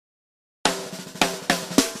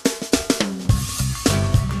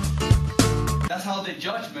how the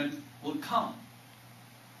judgment will come.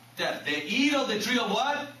 That they eat of the tree of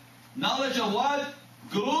what? Knowledge of what?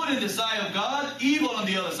 Good in the sight of God, evil on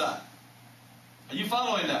the other side. Are you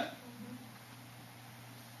following that?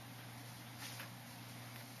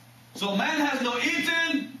 So man has not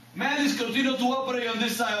eaten, man is continuing to operate on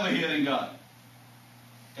this side over here in God.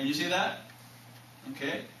 Can you see that?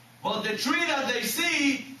 Okay. But the tree that they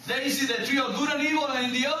see the tree of good and evil, and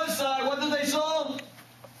in the other side, what do they saw? The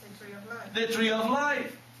tree of life. The tree of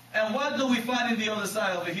life. And what do we find in the other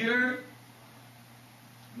side over here?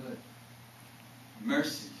 Good.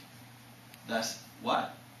 Mercy. That's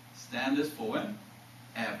what? Standeth for when?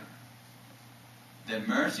 Ever. The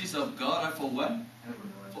mercies of God are for when?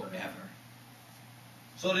 Forever.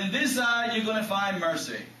 So in this side, you're going to find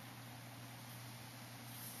mercy.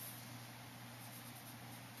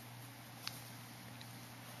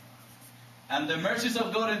 And the mercies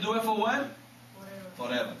of God endure for what?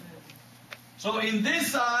 Forever. So in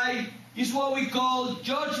this side is what we call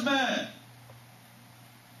judgment.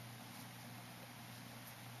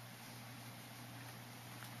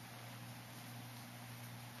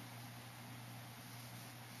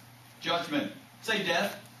 Judgment. Say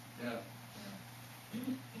death. Yeah.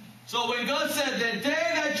 So when God said, the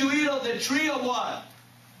day that you eat of the tree of what?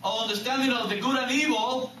 Of understanding of the good and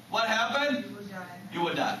evil, what happened? You will die. You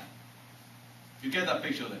will die. You get that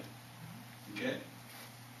picture there. Okay?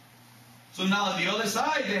 So now on the other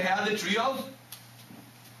side, they have the tree of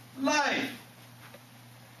life.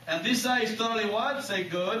 And this side is totally what? Say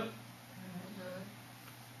good.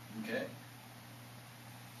 Okay?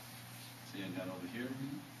 See, I got over here.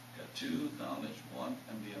 Got two, knowledge, one,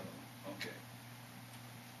 and the other one. Okay.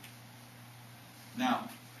 Now,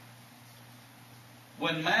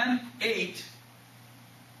 when man ate,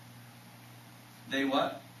 they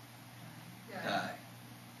what? Die.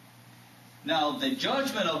 Now, the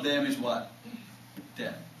judgment of them is what?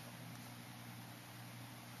 Death.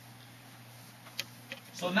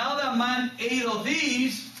 So now that man ate of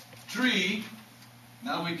these three,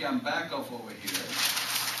 now we can back off over here.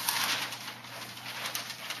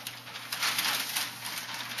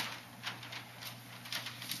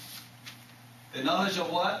 The knowledge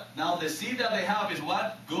of what? Now the seed that they have is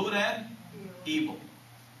what? Good and evil.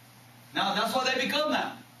 Now that's what they become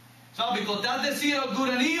now. So because that's the seed of good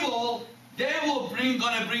and evil, they will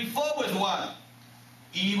gonna bring forward what?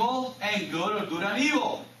 Evil and good, or good and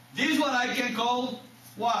evil. This one I can call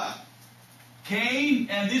what? Cain,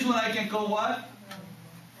 and this one I can call what?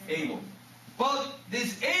 Abel. But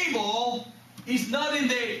this Abel is not in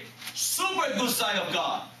the super good side of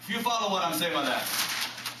God. If you follow what I'm saying about that.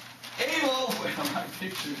 Abel, where my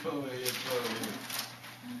picture over here?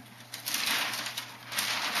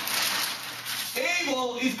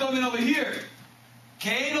 Abel is coming over here.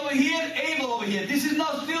 Cain over here, Abel over here. This is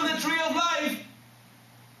not still the tree of life.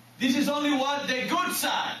 This is only what? The good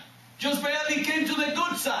side. Just barely came to the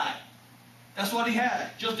good side. That's what he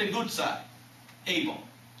had. Just the good side. Abel.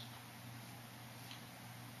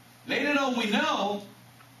 Later on we know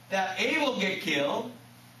that Abel get killed.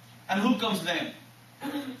 And who comes then?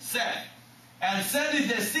 Seth. And Seth is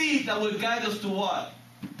the seed that will guide us to what?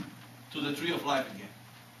 To the tree of life again.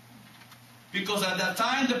 Because at that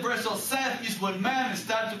time, the birth of Seth is when man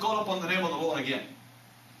starts to call upon the name of the Lord again.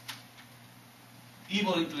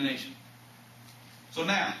 Evil inclination. So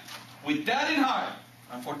now, with that in heart,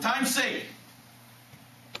 and for time's sake,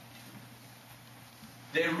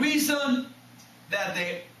 the reason that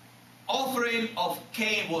the offering of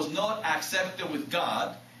Cain was not accepted with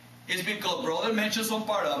God is because brother mentioned some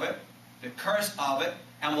part of it, the curse of it,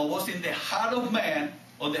 and what was in the heart of man,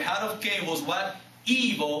 or the heart of Cain, was what?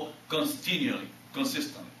 Evil continually,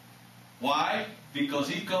 consistently. Why? Because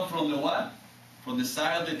he come from the what? From the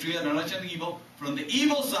side of the tree of knowledge and evil. From the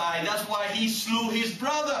evil side, that's why he slew his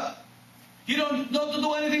brother. He don't know to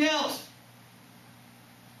do anything else.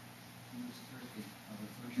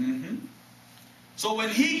 So when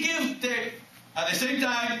he gives at the same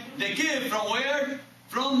time, the gift from where?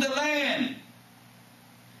 From the land.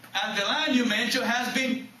 And the land you mentioned has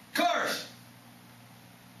been cursed.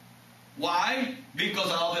 Why?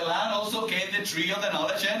 Because out of the land also came the tree of the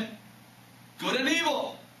knowledge and good and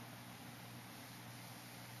evil.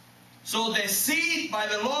 So the seed by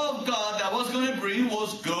the law of God that was going to bring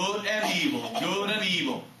was good and evil. Good and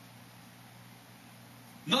evil.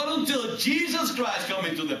 Not until Jesus Christ come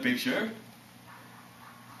into the picture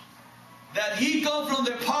that he come from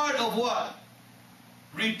the part of what?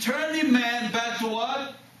 Returning man back to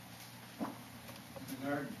what? The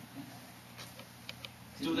garden.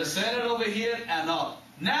 To the center over here and up.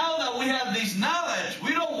 Now that we have this knowledge,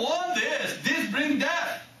 we don't want this. This brings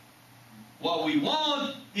death. What we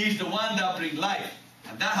want He's the one that brings life.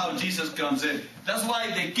 And that's how Jesus comes in. That's why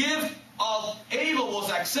the gift of Abel was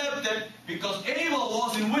accepted, because Abel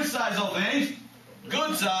was in which side of things?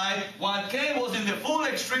 Good side, while Cain was in the full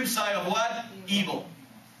extreme side of what? Evil.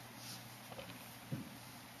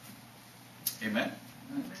 Amen?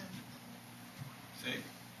 See?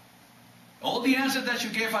 All the answers that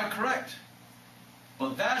you gave are correct.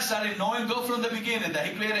 But that started knowing God from the beginning, that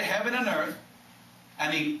He created heaven and earth.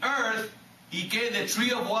 And in earth, He gave the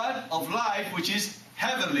tree of what? Of life, which is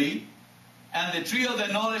heavenly. And the tree of the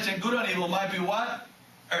knowledge of good and evil might be what?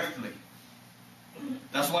 Earthly.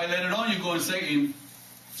 That's why later on you go and say in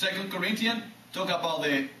 2 Corinthians, talk about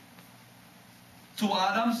the two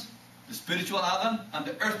Adams, the spiritual Adam and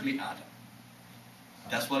the earthly Adam.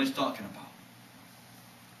 That's what he's talking about.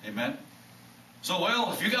 Amen? So,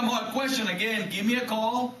 well, if you got more questions, again, give me a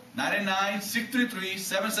call,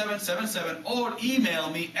 999-633-7777, or email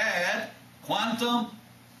me at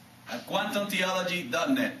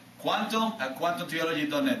quantum@quantumtheology.net.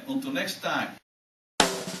 Quantum@quantumtheology.net. Until next time.